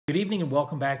Good evening and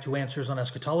welcome back to Answers on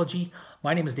Eschatology.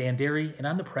 My name is Dan Derry and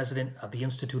I'm the president of the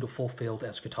Institute of Fulfilled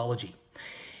Eschatology.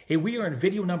 Hey, we are in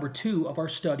video number 2 of our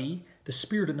study, The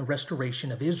Spirit and the Restoration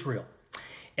of Israel.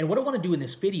 And what I want to do in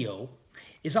this video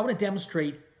is I want to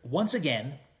demonstrate once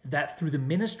again that through the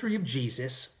ministry of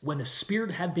Jesus, when the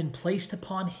Spirit had been placed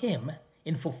upon him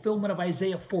in fulfillment of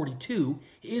Isaiah 42,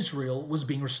 Israel was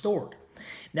being restored.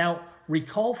 Now,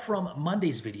 recall from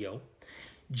Monday's video,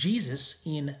 Jesus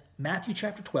in Matthew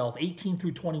chapter 12, 18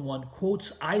 through 21,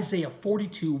 quotes Isaiah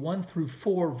 42, 1 through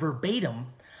 4 verbatim,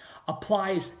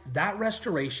 applies that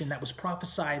restoration that was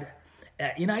prophesied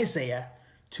in Isaiah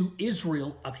to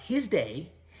Israel of his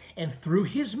day, and through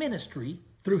his ministry,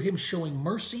 through him showing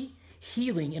mercy,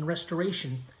 healing, and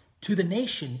restoration to the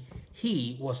nation,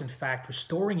 he was in fact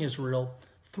restoring Israel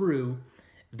through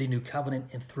the new covenant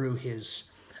and through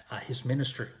his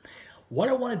ministry. What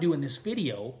I want to do in this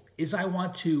video is I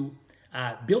want to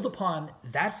build upon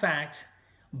that fact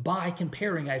by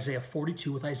comparing Isaiah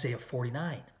 42 with Isaiah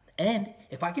 49. And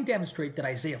if I can demonstrate that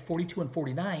Isaiah 42 and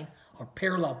 49 are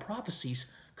parallel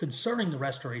prophecies concerning the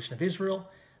restoration of Israel,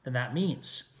 then that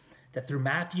means that through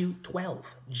Matthew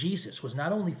 12, Jesus was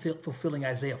not only fulfilling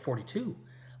Isaiah 42,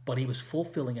 but he was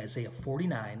fulfilling Isaiah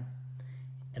 49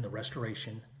 and the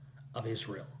restoration of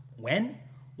Israel. When?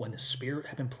 When the Spirit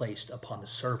had been placed upon the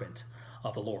servant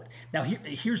of the Lord. Now,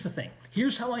 here's the thing.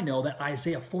 Here's how I know that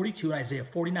Isaiah 42 and Isaiah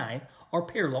 49 are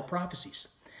parallel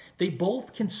prophecies. They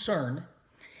both concern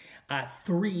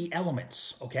 3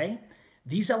 elements, okay?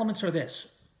 These elements are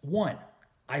this. 1,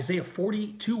 Isaiah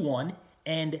 42:1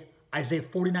 and Isaiah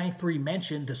 49:3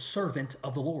 mention the servant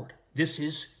of the Lord. This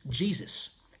is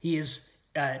Jesus. He is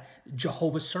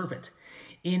Jehovah's servant.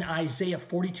 In Isaiah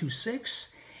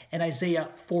 42:6 and Isaiah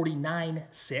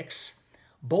 49:6,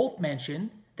 both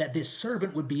mention that this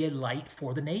servant would be a light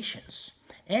for the nations.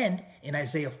 And in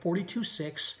Isaiah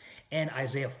 42:6 and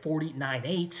Isaiah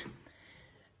 49:8,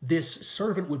 this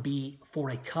servant would be for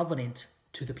a covenant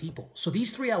to the people. So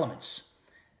these 3 elements,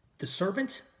 the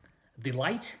servant, the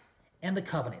light, and the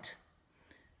covenant,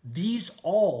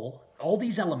 all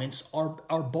these elements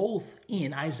are both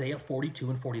in Isaiah 42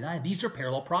 and 49. These are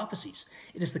parallel prophecies.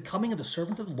 It is the coming of the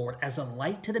servant of the Lord as a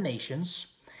light to the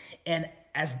nations, and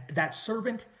as that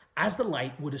servant, as the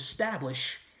light, would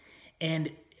establish and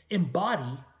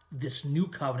embody this new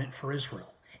covenant for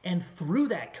Israel. And through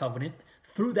that covenant,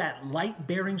 through that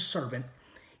light-bearing servant,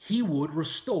 he would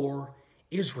restore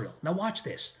Israel. Now watch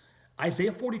this.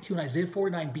 Isaiah 42 and Isaiah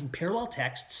 49 being parallel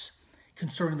texts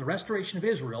concerning the restoration of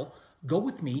Israel, go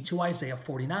with me to Isaiah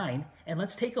 49, and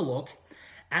let's take a look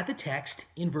at the text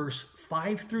in verse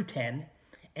 5 through 10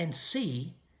 and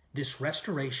see this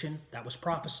restoration that was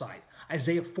prophesied.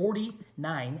 Isaiah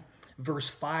 49, verse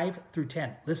 5 through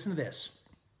 10. Listen to this.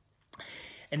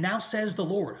 And now says the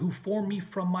Lord, who formed me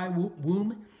from my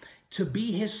womb to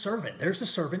be his servant. There's the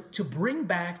servant, to bring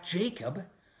back Jacob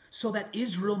so that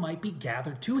Israel might be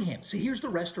gathered to him. See, here's the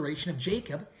restoration of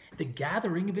Jacob, the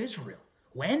gathering of Israel.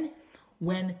 When?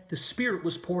 When the Spirit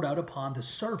was poured out upon the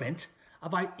servant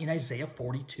in Isaiah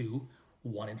 42,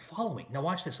 1 and following. Now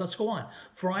watch this. Let's go on.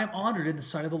 For I am honored in the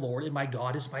sight of the Lord, and my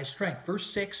God is my strength. Verse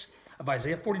 6 of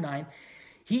Isaiah 49,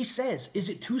 he says, is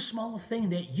it too small a thing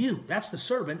that you, that's the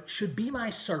servant, should be my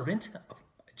servant, I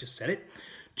just said it,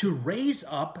 to raise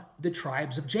up the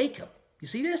tribes of Jacob? You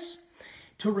see this?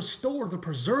 To restore the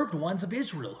preserved ones of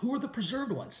Israel. Who are the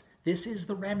preserved ones? This is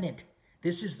the remnant.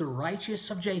 This is the righteous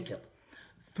of Jacob.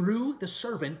 Through the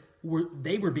servant,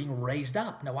 they were being raised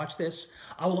up. Now watch this.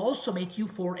 I will also make you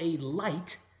for a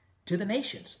light to the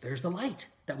nations. There's the light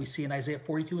that we see in Isaiah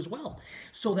 42 as well.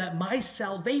 So that my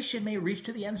salvation may reach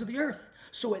to the ends of the earth.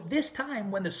 So at this time,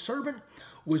 when the servant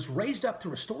was raised up to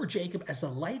restore Jacob as a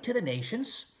light to the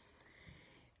nations,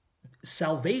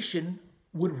 salvation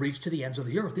would reach to the ends of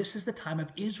the earth. This is the time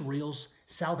of Israel's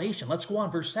salvation. Let's go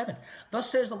on, verse 7. Thus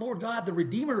says the Lord God, the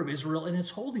Redeemer of Israel and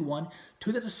its Holy One,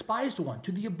 to the despised one,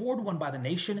 to the abhorred one by the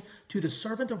nation, to the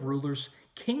servant of rulers,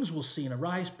 kings will see and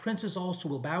arise, princes also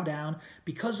will bow down,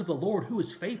 because of the Lord who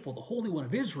is faithful, the Holy One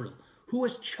of Israel, who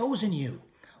has chosen you.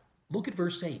 Look at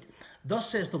verse 8. Thus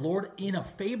says the Lord, in a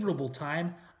favorable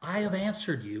time I have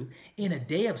answered you. In a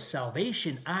day of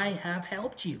salvation I have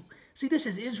helped you. See, this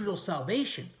is Israel's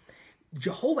salvation.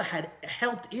 Jehovah had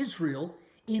helped Israel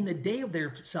in the day of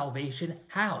their salvation.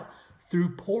 How?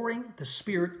 Through pouring the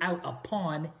Spirit out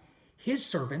upon his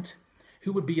servant,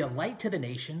 who would be a light to the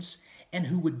nations and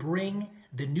who would bring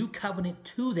the new covenant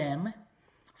to them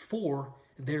for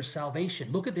their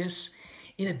salvation. Look at this.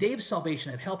 In a day of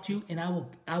salvation I've helped you, and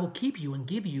I will keep you and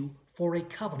give you for a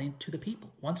covenant to the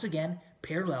people. Once again,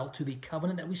 parallel to the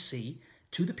covenant that we see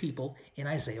to the people in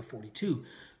Isaiah 42.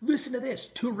 Listen to this: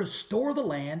 to restore the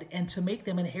land and to make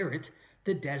them inherit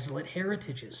the desolate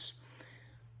heritages.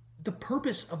 The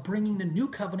purpose of bringing the new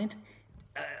covenant,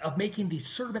 of making the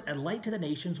servant a light to the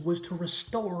nations, was to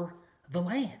restore the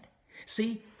land.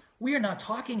 See, we are not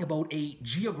talking about a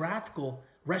geographical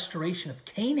restoration of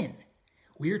Canaan.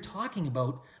 We are talking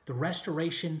about the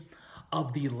restoration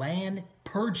of the land,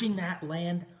 purging that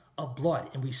land of blood.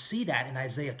 And we see that in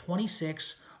Isaiah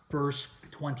 26, verse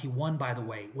 21, by the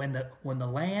way, when the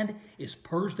land is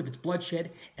purged of its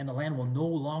bloodshed, and the land will no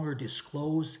longer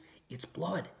disclose its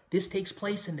blood. This takes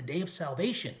place in the day of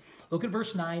salvation. Look at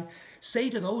verse 9. Say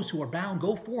to those who are bound,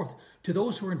 go forth. To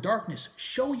those who are in darkness,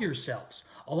 show yourselves.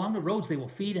 Along the roads they will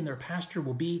feed, and their pasture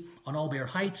will be on all bare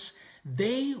heights.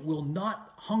 They will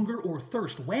not hunger or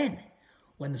thirst. When?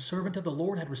 When the servant of the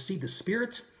Lord had received the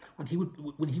Spirit, when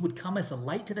he would come as a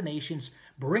light to the nations,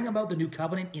 bring about the new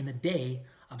covenant in the day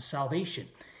of salvation.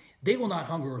 They will not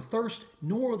hunger or thirst,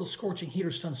 nor will the scorching heat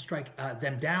or sun strike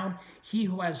them down. He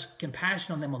who has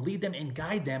compassion on them will lead them and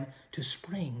guide them to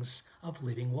springs of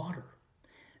living water.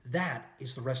 That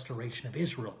is the restoration of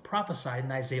Israel, prophesied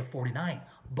in Isaiah 49.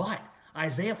 But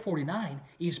Isaiah 49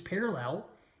 is parallel.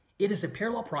 It is a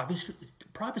parallel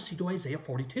prophecy to Isaiah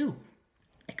 42.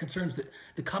 It concerns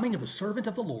the coming of the servant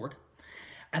of the Lord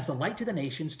as a light to the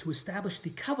nations, to establish the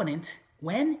covenant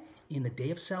when? In the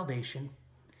day of salvation,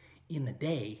 in the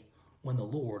day when the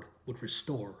Lord would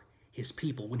restore his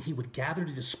people, when he would gather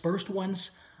the dispersed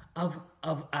ones of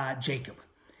Jacob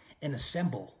and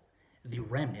assemble the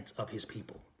remnant of his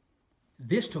people.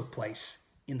 This took place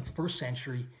in the first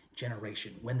century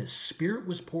generation, when the Spirit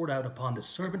was poured out upon the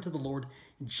servant of the Lord,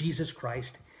 Jesus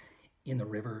Christ, in the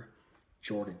river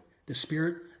Jordan. The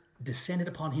Spirit descended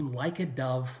upon him like a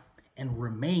dove and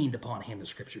remained upon him, the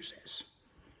scripture says.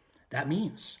 That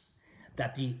means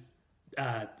that the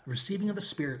receiving of the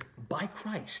Spirit by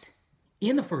Christ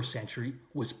in the first century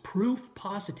was proof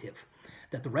positive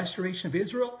that the restoration of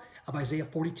Israel of Isaiah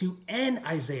 42 and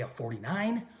Isaiah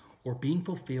 49 were being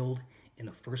fulfilled in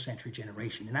the first century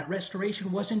generation. And that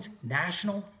restoration wasn't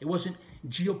national, it wasn't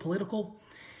geopolitical,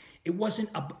 it wasn't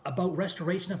about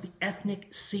restoration of the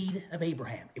ethnic seed of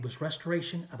Abraham. It was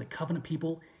restoration of the covenant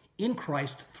people in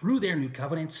Christ through their new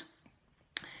covenant,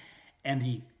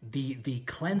 and the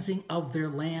cleansing of their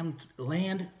land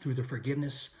through the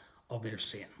forgiveness of their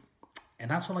sin.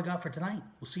 And that's all I got for tonight.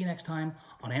 We'll see you next time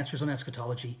on Answers on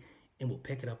Eschatology, and we'll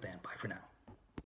pick it up then. Bye for now.